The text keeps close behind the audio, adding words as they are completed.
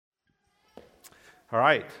All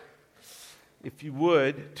right. If you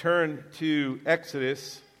would, turn to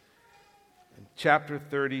Exodus chapter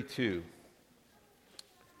 32.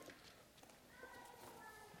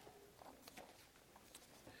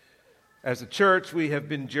 As a church, we have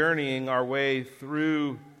been journeying our way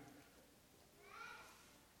through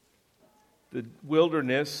the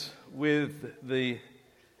wilderness with the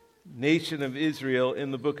nation of Israel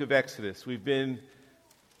in the book of Exodus. We've been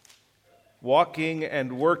walking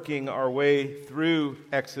and working our way through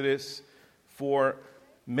Exodus for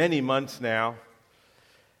many months now,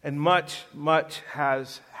 and much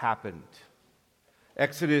has happened.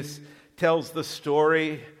 Exodus tells the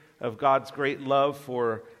story of God's great love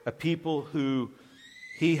for a people who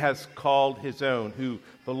He has called His own, who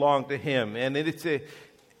belong to Him. And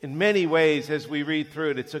in many ways, as we read through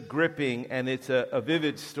it, it's a gripping and it's a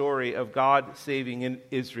vivid story of God saving in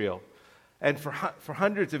Israel. And for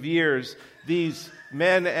hundreds of years, these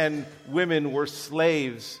men and women were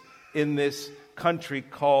slaves in this country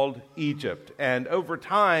called Egypt. And over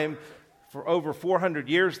time, for over 400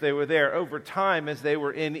 years they were there, over time as they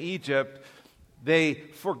were in Egypt, they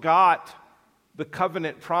forgot the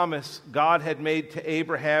covenant promise God had made to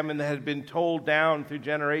Abraham and that had been told down through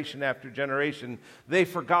generation after generation. They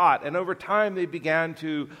forgot, and over time they began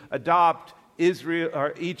to adopt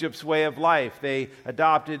Egypt's way of life. They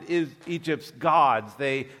adopted Egypt's gods.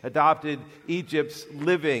 They adopted Egypt's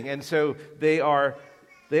living. And so they are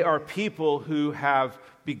people who have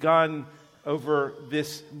begun over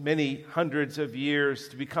this many hundreds of years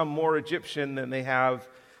to become more Egyptian than they have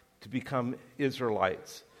to become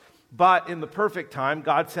Israelites. But in the perfect time,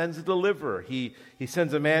 God sends a deliverer. He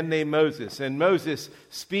sends a man named Moses, and Moses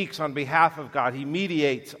speaks on behalf of God. He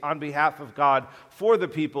mediates on behalf of God for the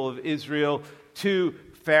people of Israel to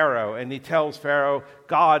Pharaoh, and he tells Pharaoh,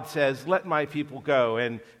 God says, let my people go.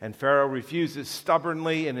 And Pharaoh refuses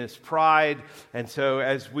stubbornly in his pride, and so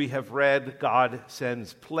as we have read, God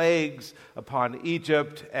sends plagues upon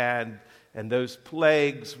Egypt, and those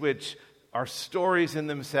plagues, which are stories in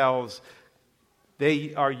themselves,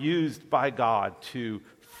 they are used by God to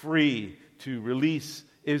release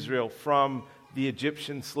Israel from the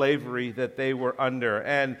Egyptian slavery that they were under.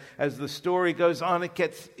 And as the story goes on, it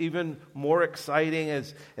gets even more exciting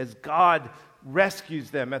as God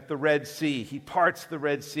rescues them at the Red Sea. He parts the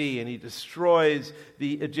Red Sea and he destroys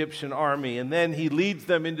the Egyptian army. And then he leads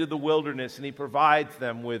them into the wilderness and he provides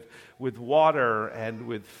them with water and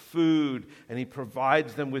with food, and he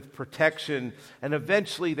provides them with protection. And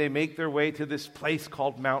eventually they make their way to this place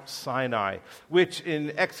called Mount Sinai, which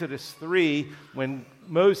in Exodus 3, when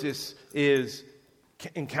Moses is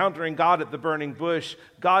encountering God at the burning bush,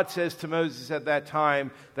 God says to Moses at that time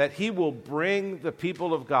that he will bring the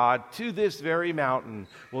people of God to this very mountain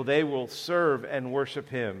where they will serve and worship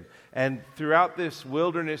him. And throughout this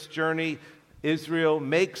wilderness journey, Israel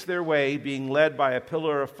makes their way, being led by a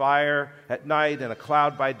pillar of fire at night and a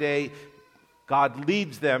cloud by day. God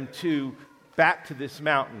leads them back to this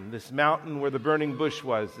mountain where the burning bush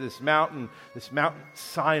was, this mountain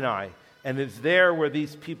Sinai. And it's there where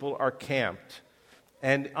these people are camped.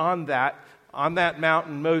 And on that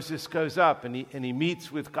mountain, Moses goes up and he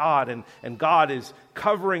meets with God, and God is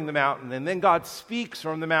covering the mountain. And then God speaks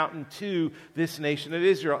from the mountain to this nation of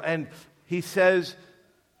Israel. And he says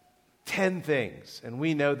 10 things, and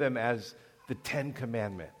we know them as the 10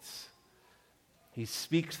 Commandments. He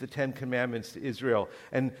speaks the 10 Commandments to Israel.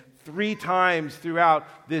 And 3 times throughout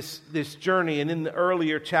this journey and in the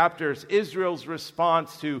earlier chapters, Israel's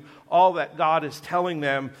response to all that God is telling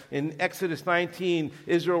them. In Exodus 19,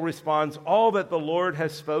 Israel responds, all that the Lord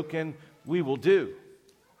has spoken, we will do.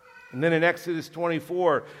 And then in Exodus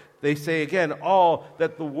 24, they say again, all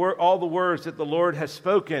the words that the Lord has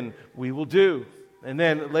spoken, we will do. And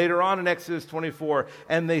then later on in Exodus 24,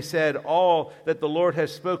 and they said, all that the Lord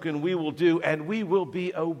has spoken, we will do, and we will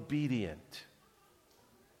be obedient.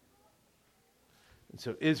 And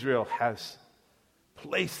so Israel has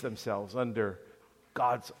placed themselves under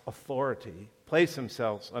God's authority, placed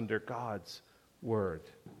themselves under God's word.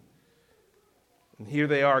 And here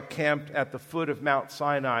they are camped at the foot of Mount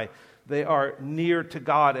Sinai. They are near to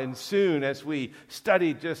God. And soon, as we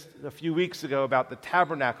studied just a few weeks ago about the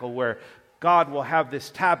tabernacle, where God will have this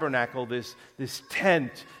tabernacle, this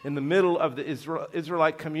tent in the middle of the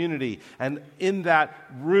Israelite community. And in that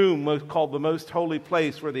room called the most holy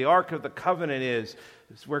place, where the Ark of the Covenant is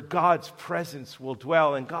where God's presence will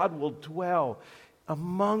dwell. And God will dwell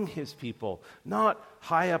among his people, not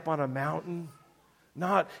high up on a mountain,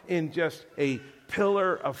 not in just a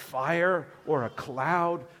pillar of fire or a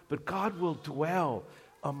cloud, but God will dwell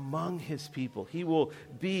among his people. He will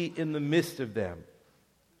be in the midst of them.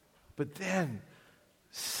 But then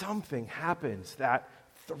something happens that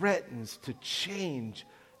threatens to change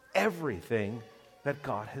everything that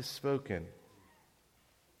God has spoken.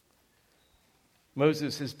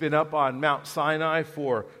 Moses has been up on Mount Sinai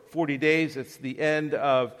for 40 days. It's the end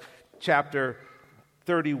of chapter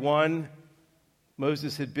 31.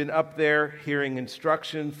 Moses had been up there hearing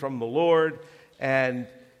instruction from the Lord, and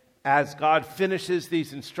as God finishes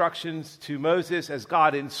these instructions to Moses, as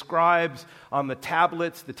God inscribes on the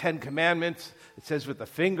tablets the Ten Commandments, it says with the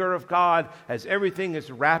finger of God, as everything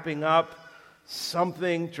is wrapping up,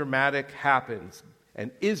 something dramatic happens.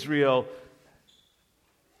 And Israel,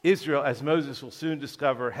 as Moses will soon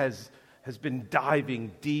discover, has been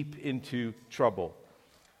diving deep into trouble.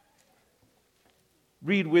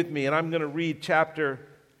 Read with me, and I'm going to read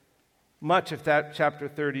much of that chapter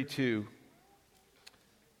 32.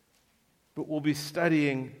 But we'll be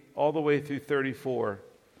studying all the way through 34.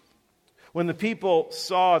 When the people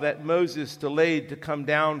saw that Moses delayed to come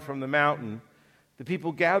down from the mountain, the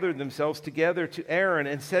people gathered themselves together to Aaron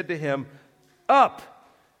and said to him, "Up,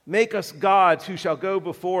 make us gods who shall go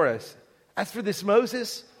before us. As for this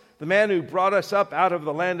Moses, the man who brought us up out of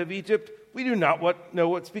the land of Egypt, we do not know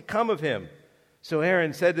what's become of him." So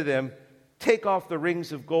Aaron said to them, "Take off the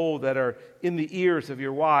rings of gold that are in the ears of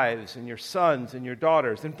your wives and your sons and your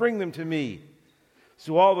daughters, and bring them to me."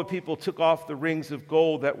 So all the people took off the rings of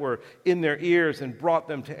gold that were in their ears and brought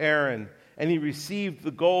them to Aaron. And he received the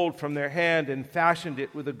gold from their hand and fashioned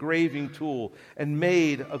it with a graving tool and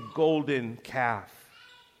made a golden calf.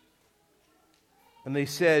 And they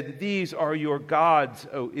said, "These are your gods,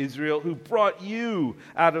 O Israel, who brought you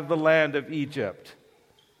out of the land of Egypt."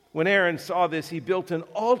 When Aaron saw this, he built an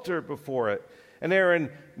altar before it. And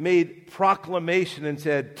Aaron made proclamation and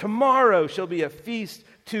said, "Tomorrow shall be a feast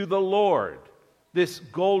to the Lord, this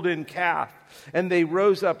golden calf." And they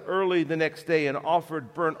rose up early the next day and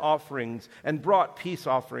offered burnt offerings and brought peace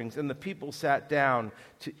offerings. And the people sat down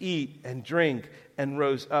to eat and drink and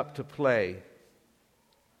rose up to play.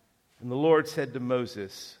 And the Lord said to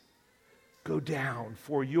Moses, "Go down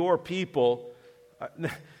for your people."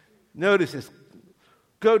 Notice this.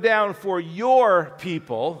 "Go down for your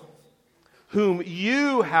people, whom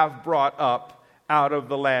you have brought up out of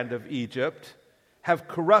the land of Egypt, have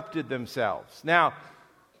corrupted themselves." Now,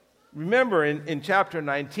 remember in chapter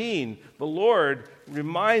 19, the Lord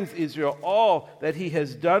reminds Israel all that he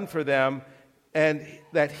has done for them and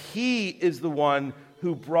that he is the one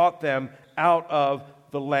who brought them out of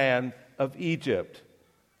the land of Egypt.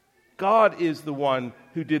 God is the one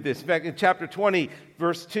who did this. In fact, in chapter 20,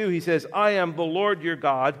 verse 2, he says, "I am the Lord your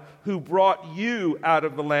God who brought you out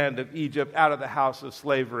of the land of Egypt, out of the house of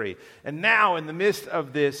slavery." And now, in the midst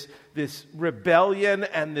of this rebellion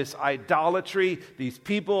and this idolatry, these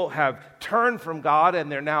people have turned from God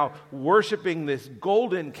and they're now worshiping this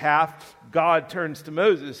golden calf. God turns to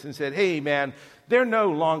Moses and said, "Hey, man, they're no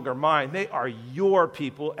longer mine. They are your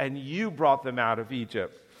people, and you brought them out of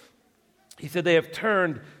Egypt." He said, "They have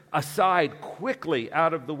turned aside quickly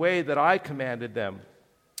out of the way that I commanded them.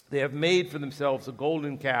 They have made for themselves a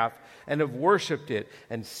golden calf and have worshipped it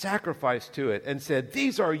and sacrificed to it and said,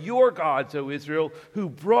 'These are your gods, O Israel, who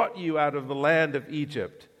brought you out of the land of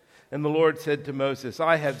Egypt.' And the Lord said to Moses,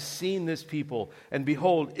 'I have seen this people, and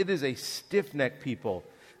behold, it is a stiff-necked people.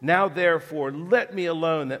 Now therefore let me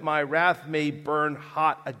alone, that my wrath may burn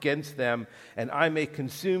hot against them, and I may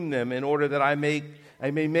consume them, in order that I may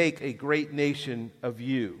make a great nation of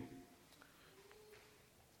you.'"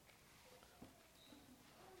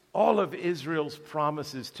 All of Israel's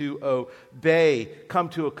promises to obey come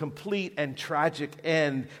to a complete and tragic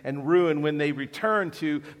end and ruin when they return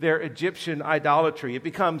to their Egyptian idolatry. It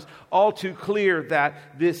becomes all too clear that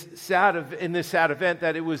in this sad event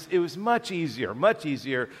that it was much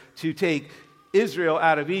easier to take Israel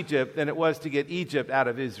out of Egypt than it was to get Egypt out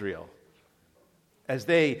of Israel, as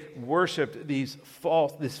they worshipped this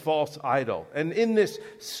false idol. And in this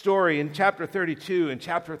story, in chapter 32, and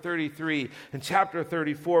chapter 33, and chapter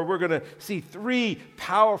 34, we're going to see three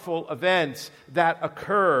powerful events that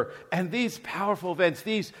occur. And these powerful events,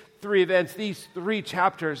 these three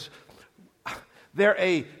chapters, they're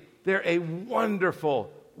a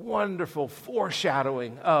wonderful, wonderful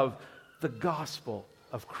foreshadowing of the gospel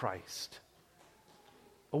of Christ.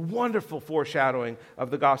 A wonderful foreshadowing of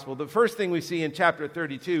the gospel. The first thing we see in chapter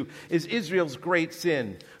 32 is Israel's great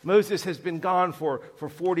sin. Moses has been gone for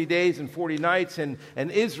 40 days and 40 nights, and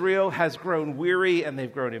Israel has grown weary, and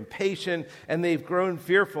they've grown impatient, and they've grown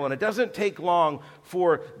fearful. And it doesn't take long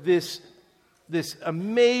for this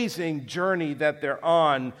amazing journey that they're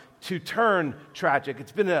on to turn tragic.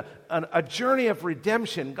 It's been a journey of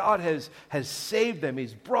redemption. God has saved them.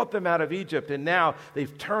 He's brought them out of Egypt, and now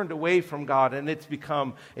they've turned away from God, and it's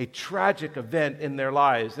become a tragic event in their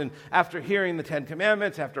lives. And after hearing the Ten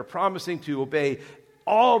Commandments, after promising to obey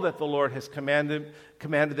all that the Lord has commanded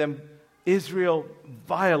them, Israel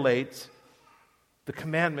violates the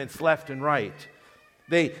commandments left and right.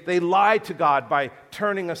 They lied to God by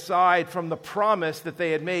turning aside from the promise that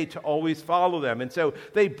they had made to always follow them. And so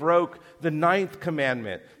they broke the 9th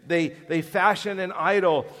commandment. They fashion an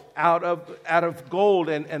idol out of gold,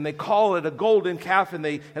 and they call it a golden calf, and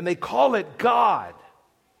they call it God.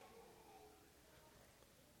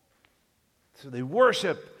 So they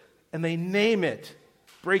worship and they name it,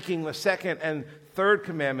 breaking the 2nd and 3rd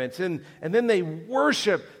commandments. And then they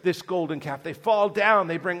worship this golden calf. They fall down,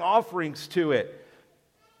 they bring offerings to it,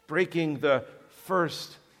 breaking the 1st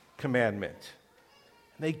commandment.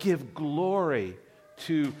 And they give glory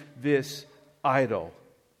to this idol.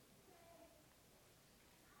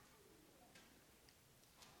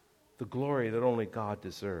 The glory that only God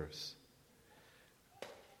deserves.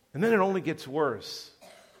 And then it only gets worse.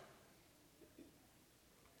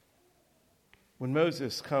 When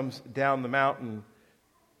Moses comes down the mountain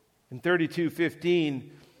in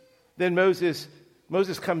 32:15, then Moses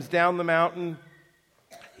comes down the mountain.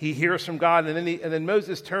 He hears from God, and then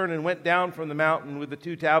Moses turned and went down from the mountain with the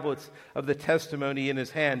 2 tablets of the testimony in his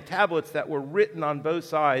hand. Tablets that were written on both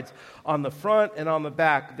sides, on the front and on the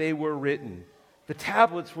back, they were written. The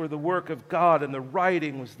tablets were the work of God, and the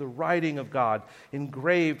writing was the writing of God,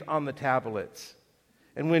 engraved on the tablets.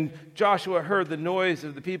 And when Joshua heard the noise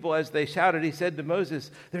of the people as they shouted, he said to Moses,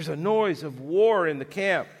 "There's a noise of war in the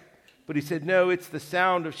camp." But he said, "No, it's the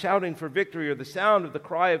sound of shouting for victory, or the sound of the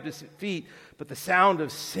cry of defeat, but the sound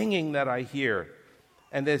of singing that I hear."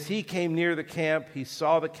 And as he came near the camp, he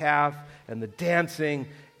saw the calf and the dancing,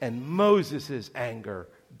 and Moses' anger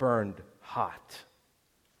burned hot.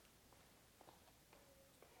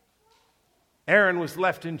 Aaron was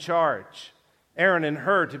left in charge. Aaron and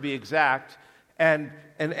Hur, to be exact. And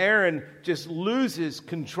Aaron just loses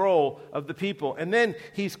control of the people. And then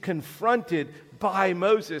he's confronted by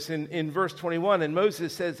Moses in verse 21. And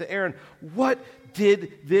Moses says to Aaron, "What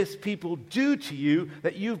did this people do to you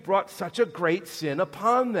that you've brought such a great sin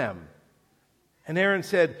upon them?" And Aaron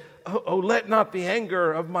said, Oh, let not the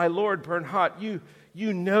anger of my Lord burn hot. You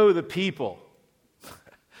know the people.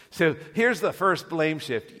 So here's the first blame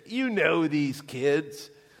shift. You know these kids.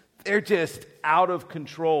 They're just out of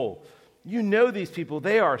control. You know these people,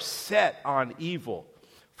 they are set on evil.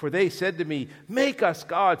 For they said to me, "Make us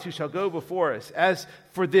gods who shall go before us." As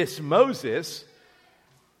for this Moses,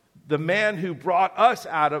 the man who brought us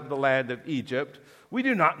out of the land of Egypt, we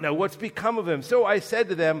do not know what's become of him. So I said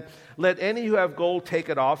to them, "Let any who have gold take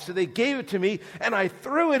it off." So they gave it to me, and I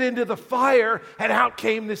threw it into the fire, and out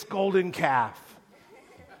came this golden calf.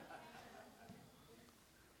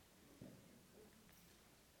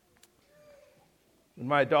 When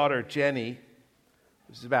my daughter Jenny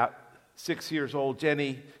was about 6 years old,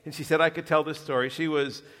 and she said I could tell this story.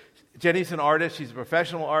 Jenny's an artist. She's a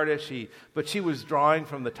professional artist. But she was drawing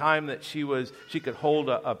from the time that she could hold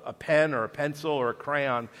a pen or a pencil or a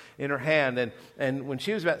crayon in her hand. And when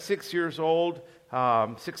she was about 6 years old,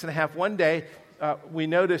 6.5, one day, we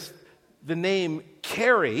noticed the name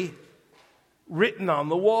Carrie written on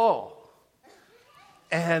the wall.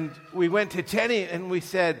 And we went to Jenny and I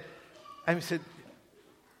said,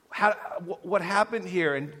 what happened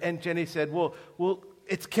here? And Jenny said, well,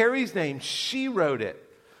 it's Carrie's name. She wrote it.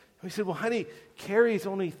 And we said, well, honey, Carrie's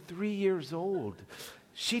only 3 years old.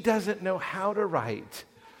 She doesn't know how to write.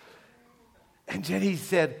 And Jenny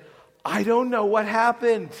said, I don't know what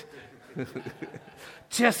happened.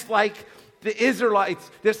 Just like the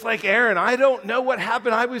Israelites, just like Aaron, I don't know what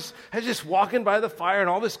happened. I was just walking by the fire and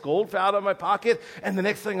all this gold fell out of my pocket. And the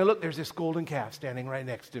next thing I look, there's this golden calf standing right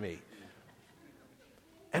next to me.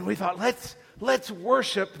 And we thought, let's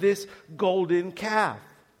worship this golden calf.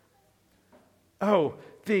 Oh,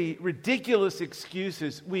 the ridiculous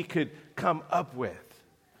excuses we could come up with.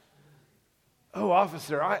 Oh,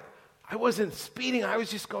 officer, I wasn't speeding. I was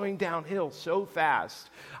just going downhill so fast.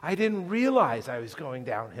 I didn't realize I was going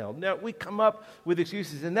downhill. No, we come up with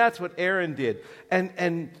excuses, and that's what Aaron did.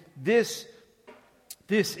 And this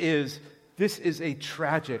is a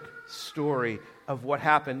tragic story of what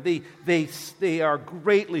happened. They are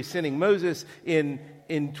greatly sinning. Moses in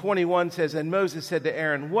 21 says, and Moses said to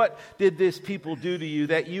Aaron, "What did this people do to you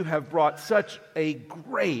that you have brought such a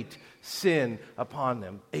great sin upon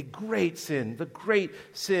them?" A great sin, the great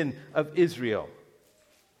sin of Israel.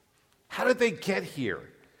 How did they get here?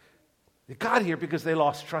 They got here because they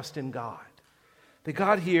lost trust in God. They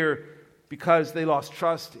got here because they lost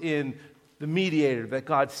trust in the mediator that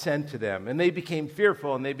God sent to them. And they became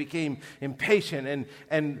fearful and they became impatient.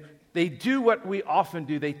 And they do what we often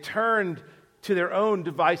do. They turned to their own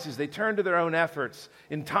devices. They turned to their own efforts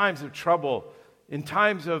in times of trouble, in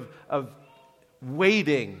times of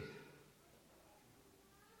waiting.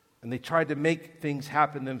 And they tried to make things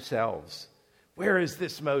happen themselves. Where is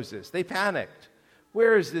this Moses? They panicked.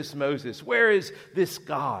 Where is this Moses? Where is this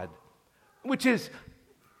God? Which is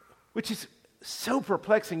so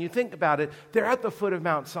perplexing. You think about it, they're at the foot of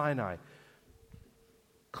Mount Sinai.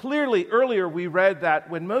 Clearly, earlier we read that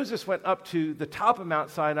when Moses went up to the top of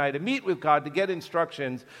Mount Sinai to meet with God, to get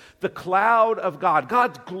instructions, the cloud of God,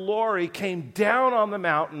 God's glory, came down on the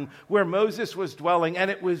mountain where Moses was dwelling, and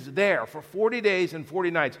it was there for 40 days and 40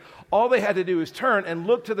 nights. All they had to do was turn and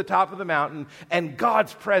look to the top of the mountain, and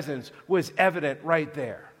God's presence was evident right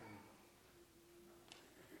there.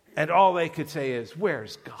 And all they could say is,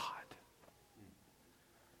 "Where's God?"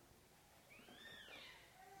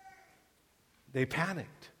 They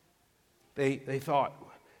panicked. They thought,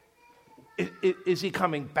 is he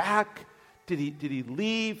coming back? Did he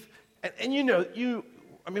leave? And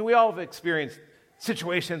we all have experienced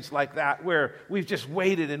situations like that where we've just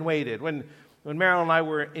waited and waited. When Marilyn and I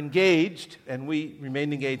were engaged, and we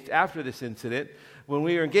remained engaged after this incident, when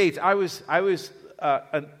we were engaged, I was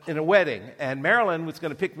in a wedding, and Marilyn was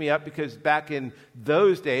going to pick me up because back in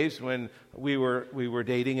those days when we were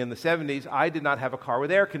dating in the 70s, I did not have a car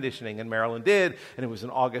with air conditioning, and Marilyn did, and it was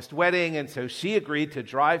an August wedding, and so she agreed to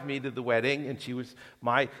drive me to the wedding, and she was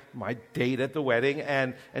my date at the wedding,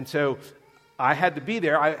 and so I had to be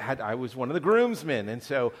there. I was one of the groomsmen, and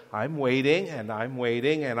so I'm waiting, and I'm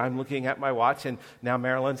looking at my watch, and now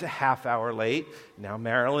Marilyn's a half hour late. Now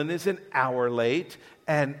Marilyn is an hour late,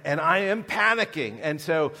 and I am panicking. And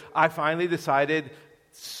so I finally decided,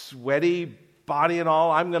 sweaty body and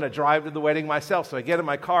all, I'm going to drive to the wedding myself. So I get in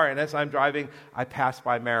my car, and as I'm driving, I pass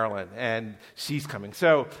by Marilyn, and she's coming.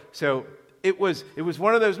 So it was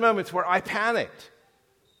one of those moments where I panicked.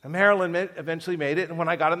 And Marilyn eventually made it, and when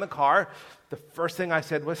I got in the car, the first thing I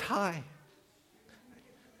said was, "Hi,"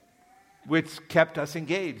 which kept us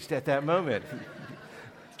engaged at that moment.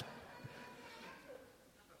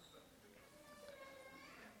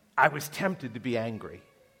 I was tempted to be angry.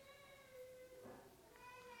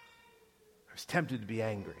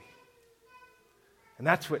 And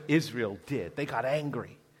that's what Israel did. They got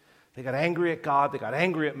angry. They got angry at God. They got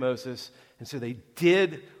angry at Moses. And so they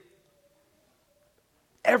did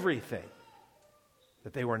everything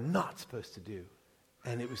that they were not supposed to do.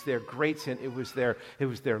 And it was their great sin. It was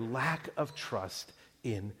their lack of trust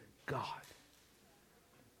in God.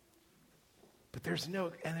 But there's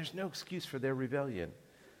no excuse for their rebellion.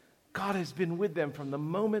 God has been with them from the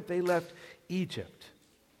moment they left Egypt.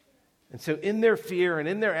 And so in their fear and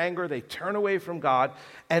in their anger, they turn away from God.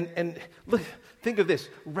 And look, think of this.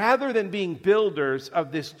 Rather than being builders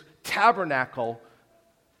of this tabernacle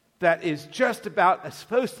that is just about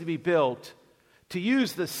supposed to be built, to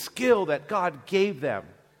use the skill that God gave them,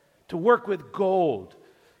 to work with gold,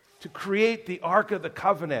 to create the Ark of the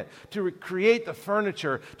Covenant, to create the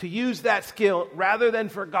furniture, to use that skill, rather than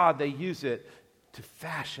for God, they use it to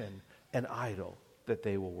fashion an idol that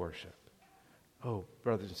they will worship. Oh,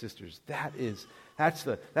 brothers and sisters, that's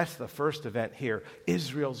the first event here,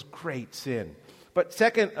 Israel's great sin. But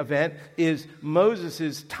second event is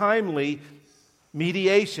Moses' timely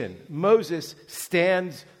mediation. Moses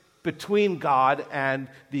stands between God and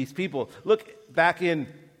these people. Look back in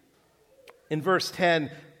verse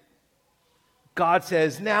 10, God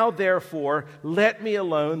says, "Now therefore, let me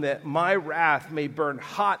alone, that my wrath may burn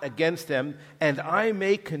hot against them, and I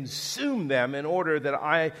may consume them, in order that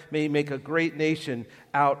I may make a great nation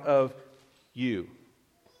out of you."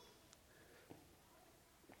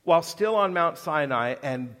 While still on Mount Sinai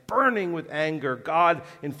and burning with anger, God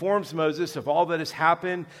informs Moses of all that has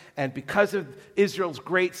happened, and because of Israel's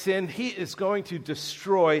great sin, he is going to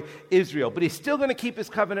destroy Israel. But he's still going to keep his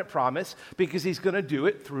covenant promise, because he's going to do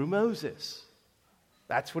it through Moses.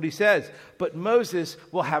 That's what he says. But Moses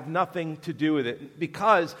will have nothing to do with it,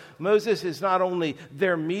 because Moses is not only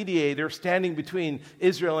their mediator standing between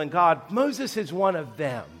Israel and God, Moses is one of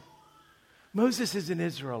them. Moses is an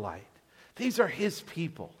Israelite. These are his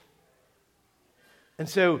people. And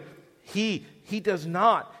so he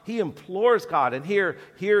implores God. And here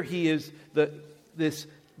he is this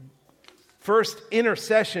first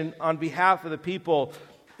intercession on behalf of the people.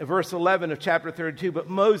 verse 11 of chapter 32, but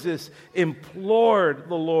Moses implored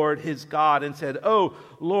the Lord his God and said, "Oh,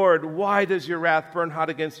 Lord, why does your wrath burn hot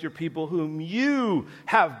against your people whom you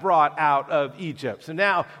have brought out of Egypt?" So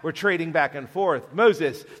now we're trading back and forth.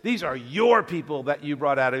 Moses, these are your people that you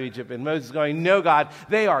brought out of Egypt. And Moses is going, "No, God,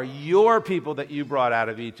 they are your people that you brought out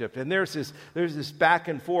of Egypt." And there's this back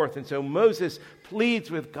and forth. And so Moses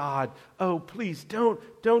pleads with God, "Oh, please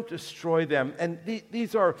don't destroy them. And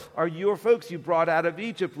these are your folks you brought out of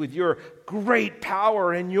Egypt with your great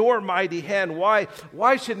power and your mighty hand.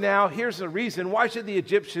 Why should now, here's the reason, why should the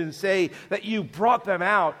Egyptians say that you brought them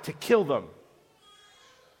out to kill them?"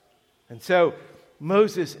 And so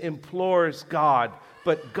Moses implores God,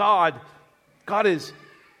 but God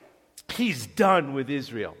he's done with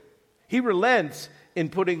Israel. He relents in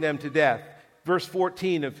putting them to death. Verse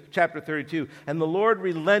 14 of chapter 32, "And the Lord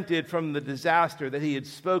relented from the disaster that he had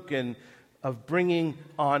spoken of bringing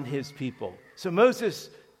on his people." So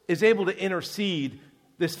Moses is able to intercede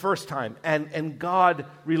this first time, and God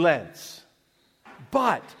relents.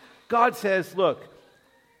 But God says, "Look,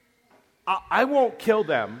 I won't kill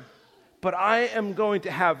them, but I am going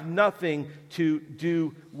to have nothing to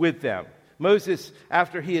do with them." Moses,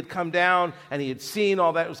 after he had come down and he had seen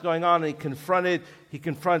all that was going on, and he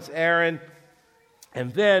confronts Aaron.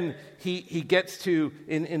 And then he gets to,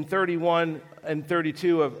 in 31 and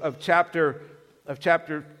 32 of chapter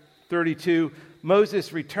 32,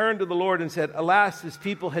 Moses returned to the Lord and said, "Alas, this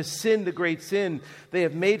people has sinned a great sin. They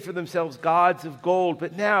have made for themselves gods of gold.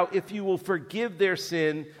 But now, if you will forgive their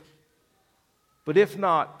sin, but if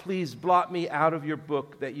not, please blot me out of your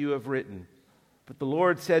book that you have written." But the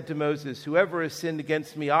Lord said to Moses, "Whoever has sinned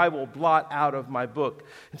against me, I will blot out of my book."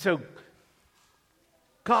 And so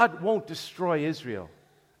God won't destroy Israel.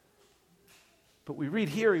 But we read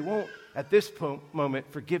here, he won't, at this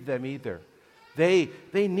moment, forgive them either. They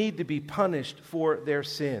need to be punished for their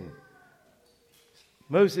sin.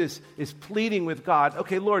 Moses is pleading with God,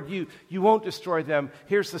 "Okay, Lord, you won't destroy them.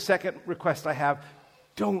 Here's the second request I have.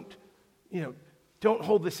 Don't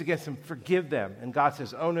hold this against them. Forgive them." And God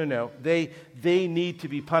says, "Oh, no. They need to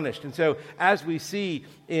be punished." And so as we see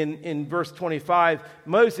in verse 25,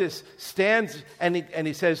 Moses stands and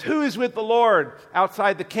he says, "Who is with the Lord?"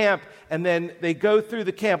 outside the camp. And then they go through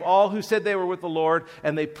the camp, all who said they were with the Lord,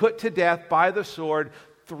 and they put to death by the sword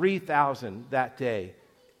 3,000 that day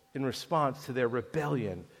in response to their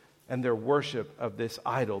rebellion and their worship of this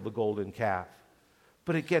idol, the golden calf.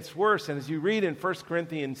 But it gets worse. And as you read in 1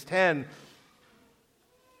 Corinthians 10,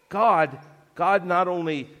 God not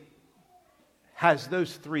only has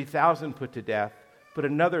those 3,000 put to death, but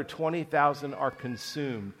another 20,000 are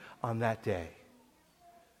consumed on that day.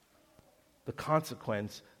 The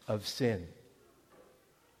consequence of sin.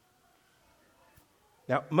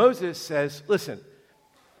 Now, Moses says, "Listen,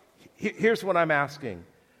 here's what I'm asking.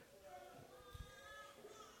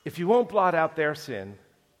 If you won't blot out their sin,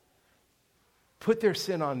 put their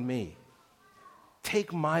sin on me.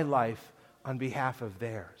 Take my life on behalf of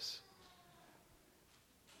theirs.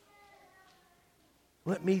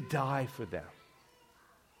 Let me die for them."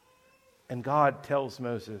 And God tells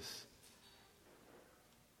Moses,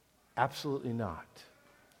 "Absolutely not."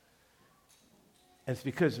 And it's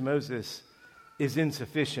because Moses is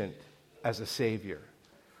insufficient as a savior.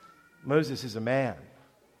 Moses is a man.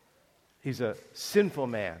 He's a sinful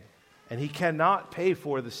man, and he cannot pay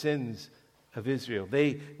for the sins of Israel.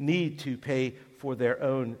 They need to pay for their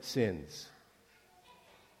own sins.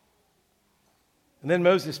 And then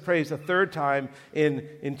Moses prays a third time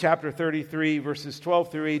in chapter 33, verses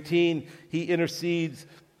 12 through 18. He intercedes.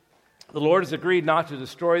 The Lord has agreed not to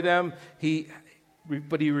destroy them,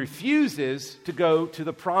 but he refuses to go to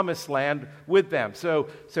the promised land with them. So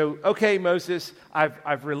okay, Moses,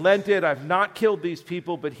 I've relented. I've not killed these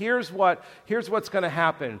people, but here's what's going to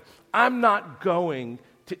happen. I'm not going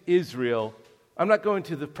to Israel. I'm not going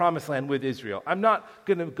to the promised land with Israel. I'm not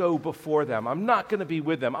going to go before them. I'm not going to be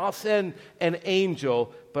with them. I'll send an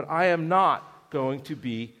angel, but I am not going to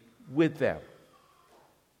be with them.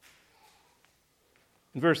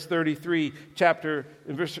 In verse 33, chapter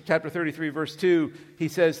 33, verse 2, he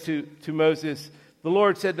says to Moses, the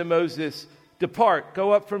Lord said to Moses, "Depart,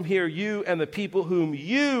 go up from here, you and the people whom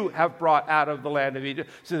you have brought out of the land of Egypt."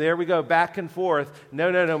 So there we go, back and forth.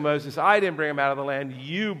 No, Moses, I didn't bring them out of the land.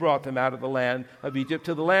 You brought them out of the land of Egypt,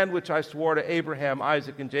 to the land which I swore to Abraham,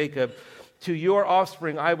 Isaac, and Jacob. To your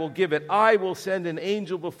offspring I will give it. I will send an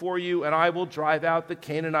angel before you, and I will drive out the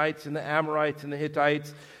Canaanites and the Amorites and the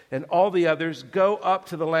Hittites and all the others. Go up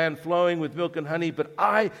to the land flowing with milk and honey, but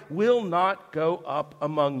I will not go up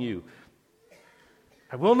among you.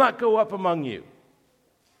 I will not go up among you.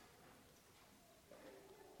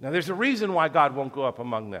 Now, there's a reason why God won't go up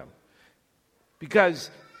among them. Because,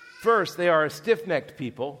 first, they are a stiff-necked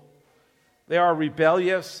people. They are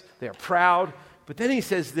rebellious. They are proud. But then he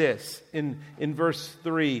says this in verse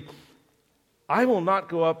 3, I will not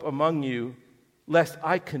go up among you, lest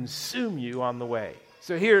I consume you on the way.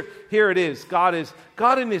 So here it is. God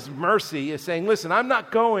in his mercy is saying, listen, I am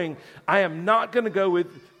not going to go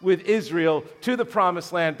with Israel to the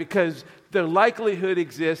promised land, because the likelihood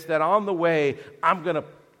exists that on the way, I'm going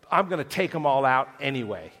to take them all out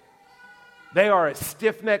anyway. They are a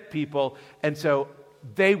stiff-necked people, and so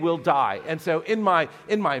they will die. And so in my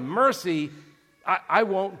mercy, I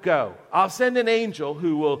won't go. I'll send an angel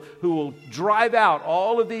who will drive out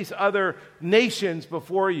all of these other nations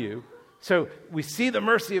before you. So we see the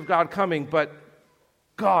mercy of God coming, but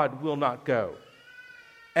God will not go.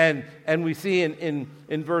 And we see in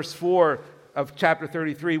verse 4 of chapter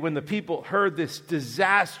 33, when the people heard this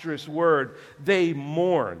disastrous word, they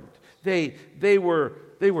mourned. They were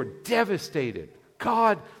devastated.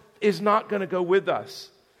 God is not going to go with us.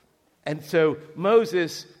 And so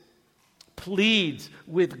Moses pleads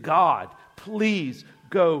with God, please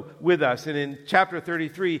go with us. And in chapter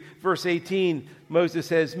 33, verse 18,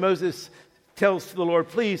 Moses tells the Lord,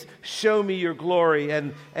 please show me your glory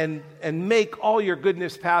and make all your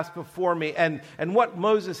goodness pass before me. And what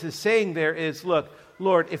Moses is saying there is, look,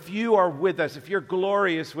 Lord, if you are with us, if your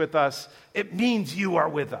glory is with us, it means you are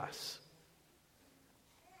with us.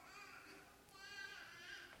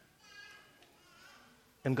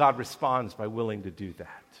 And God responds by willing to do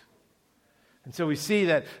that. And so we see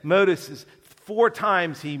that Moses, 4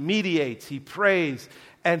 times he mediates, he prays,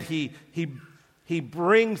 and he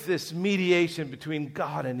brings this mediation between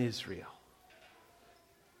God and Israel.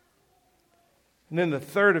 And then the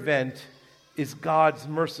third event is God's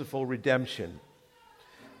merciful redemption.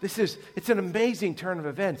 It's an amazing turn of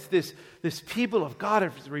events. This people of God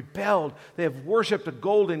have rebelled. They have worshipped a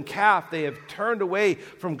golden calf. They have turned away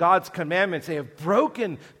from God's commandments. They have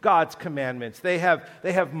broken God's commandments. They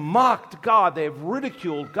have mocked God. They have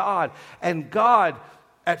ridiculed God. And God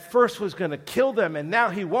at first was going to kill them, and now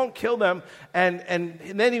he won't kill them. And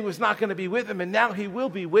then he was not going to be with them, and now he will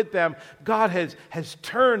be with them. God has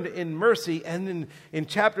turned in mercy. And in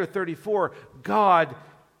chapter 34,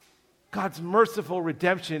 God's merciful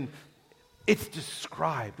redemption, it's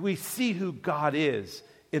described. We see who God is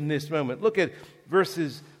in this moment. Look at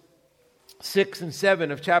verses 6 and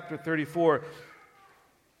 7 of chapter 34.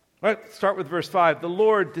 Let's start with verse 5. The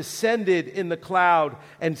Lord descended in the cloud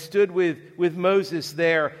and stood with Moses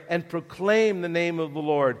there and proclaimed the name of the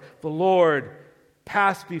Lord. The Lord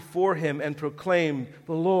passed before him and proclaimed,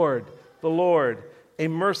 the Lord, a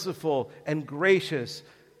merciful and gracious,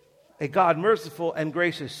 a God merciful and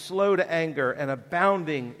gracious, slow to anger and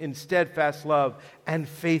abounding in steadfast love and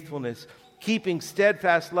faithfulness, keeping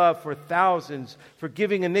steadfast love for thousands,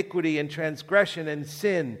 forgiving iniquity and transgression and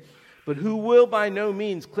sin, but who will by no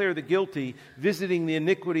means clear the guilty, visiting the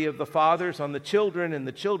iniquity of the fathers on the children and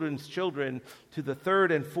the children's children to the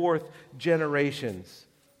 3rd and 4th generations.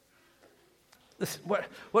 Listen,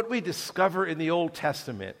 what we discover in the Old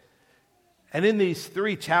Testament, and in these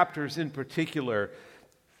 3 chapters in particular,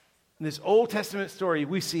 in this Old Testament story,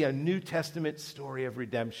 we see a New Testament story of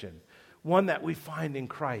redemption, one that we find in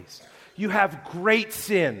Christ. You have great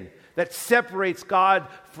sin that separates God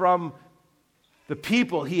from the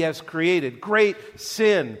people he has created, great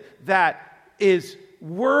sin that is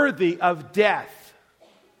worthy of death.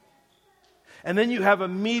 And then you have a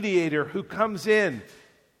mediator who comes in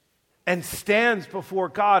and stands before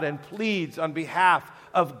God and pleads on behalf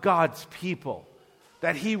of God's people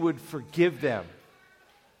that he would forgive them.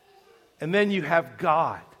 And then you have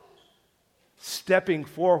God stepping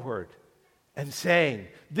forward and saying,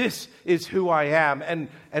 this is who I am.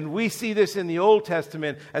 And we see this in the Old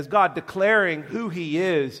Testament as God declaring who he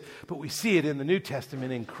is, but we see it in the New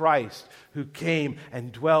Testament in Christ, who came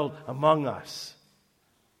and dwelled among us.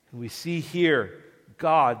 And we see here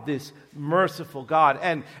God, this merciful God.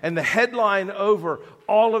 And the headline over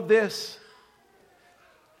all of this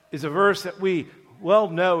is a verse that we well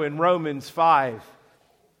know in Romans 5,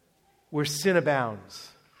 where sin abounds,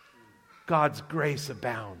 God's grace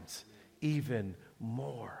abounds even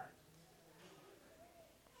more.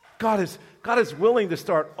 God is willing to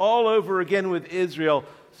start all over again with Israel,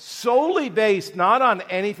 solely based not on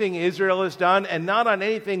anything Israel has done and not on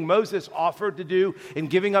anything Moses offered to do in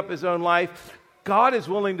giving up his own life. God is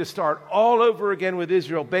willing to start all over again with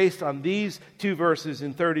Israel based on these 2 verses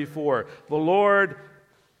in 34. The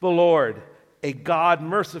Lord, a God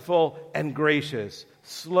merciful and gracious,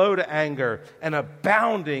 slow to anger, and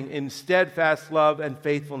abounding in steadfast love and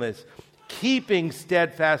faithfulness, keeping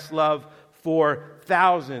steadfast love for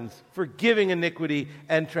thousands, forgiving iniquity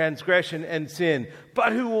and transgression and sin,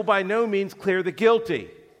 but who will by no means clear the guilty.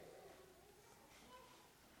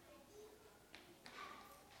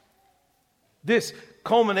 This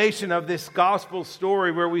culmination of this gospel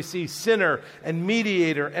story where we see sinner and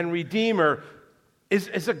mediator and redeemer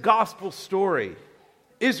is a gospel story.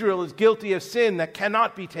 Israel is guilty of sin that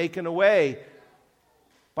cannot be taken away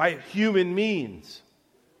by human means.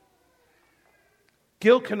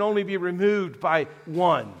 Guilt can only be removed by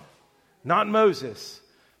one, not Moses,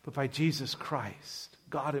 but by Jesus Christ,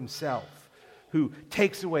 God himself, who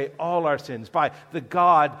takes away all our sins, by the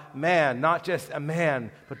God-man, not just a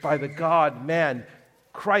man, but by the God-man,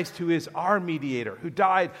 Christ, who is our mediator, who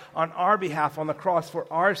died on our behalf on the cross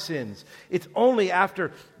for our sins. It's only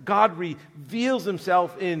after God reveals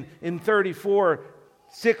himself in 34,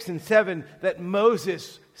 6 and 7, that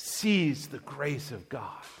Moses sees the grace of God.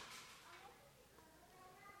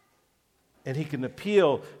 And he can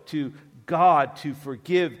appeal to God to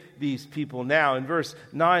forgive these people now. In verse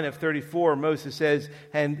 9 of 34, Moses says,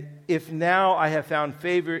 "And if now I have found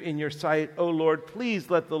favor in your sight, O Lord, please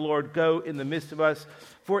let the Lord go in the midst of us.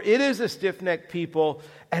 For it is a stiff-necked people,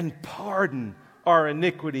 and pardon our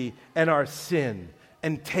iniquity and our sin,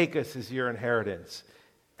 and take us as your inheritance."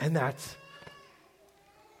 And that's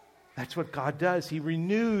what God does. He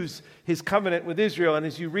renews his covenant with Israel. And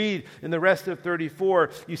as you read in the rest of 34,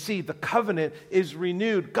 you see the covenant is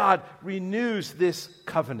renewed. God renews this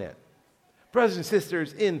covenant. Brothers and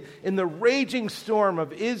sisters, in the raging storm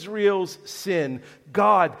of Israel's sin,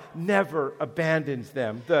 God never abandons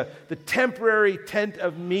them. The temporary tent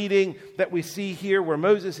of meeting that we see here, where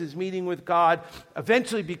Moses is meeting with God,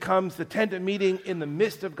 eventually becomes the tent of meeting in the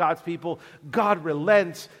midst of God's people. God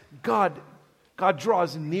relents. God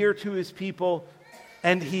draws near to his people,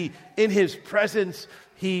 and in his presence,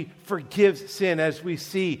 he forgives sin, as we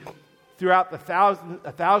see throughout the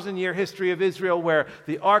 1,000-year history of Israel, where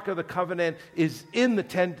the Ark of the Covenant is in the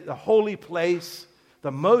tent, the holy place,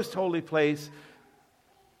 the most holy place.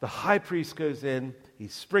 The high priest goes in, he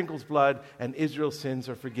sprinkles blood, and Israel's sins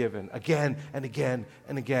are forgiven again and again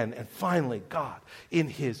and again. And finally, God, in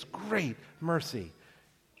his great mercy,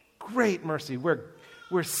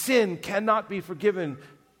 where sin cannot be forgiven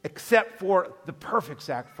except for the perfect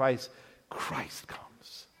sacrifice, Christ comes.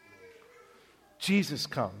 Jesus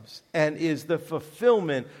comes and is the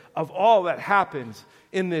fulfillment of all that happens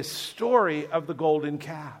in this story of the golden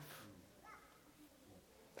calf.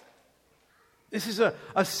 This is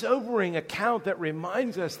a sobering account that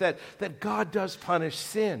reminds us that God does punish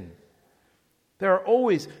sin. There are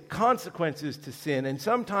always consequences to sin, and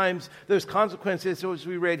sometimes those consequences, as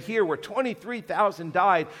we read here, where 23,000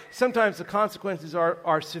 died, sometimes the consequences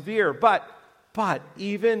are severe, but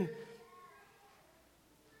even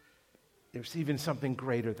there's even something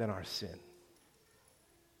greater than our sin.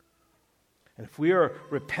 And if we are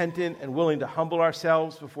repentant and willing to humble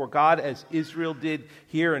ourselves before God, as Israel did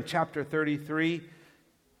here in chapter 33,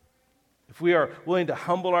 if we are willing to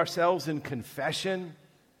humble ourselves in confession,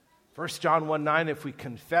 1 John 1:9, if we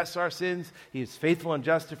confess our sins, he is faithful and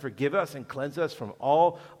just to forgive us and cleanse us from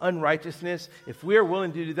all unrighteousness. If we are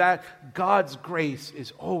willing to do that, God's grace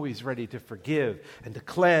is always ready to forgive and to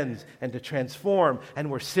cleanse and to transform. And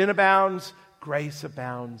where sin abounds, grace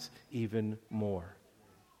abounds even more.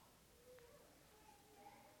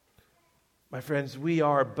 My friends, we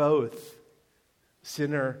are both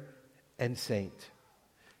sinner and saint.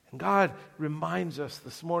 And God reminds us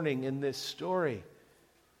this morning in this story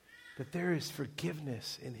that there is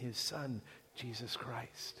forgiveness in his Son, Jesus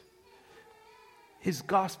Christ. His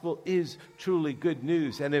gospel is truly good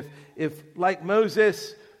news. And if like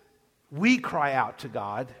Moses, we cry out to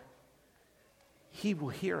God, he will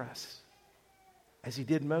hear us as he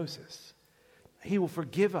did Moses. He will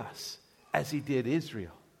forgive us as he did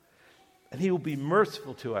Israel. And he will be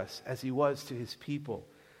merciful to us as he was to his people,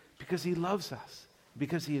 because he loves us,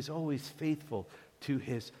 because he is always faithful to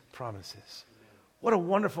his promises. What a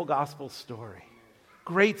wonderful gospel story.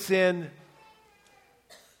 Great sin,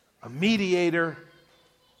 a mediator,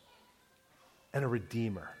 and a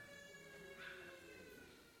redeemer.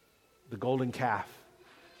 The golden calf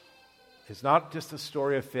is not just a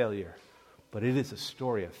story of failure, but it is a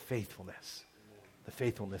story of faithfulness, the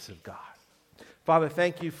faithfulness of God. Father,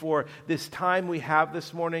 thank you for this time we have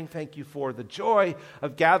this morning. Thank you for the joy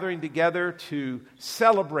of gathering together to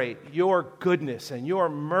celebrate your goodness and your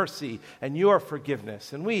mercy and your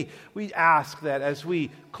forgiveness. And we ask that as we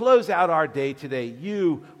close out our day today,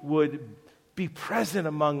 you would be present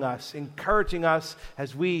among us, encouraging us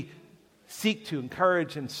as we seek to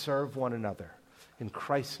encourage and serve one another. In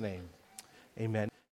Christ's name, amen.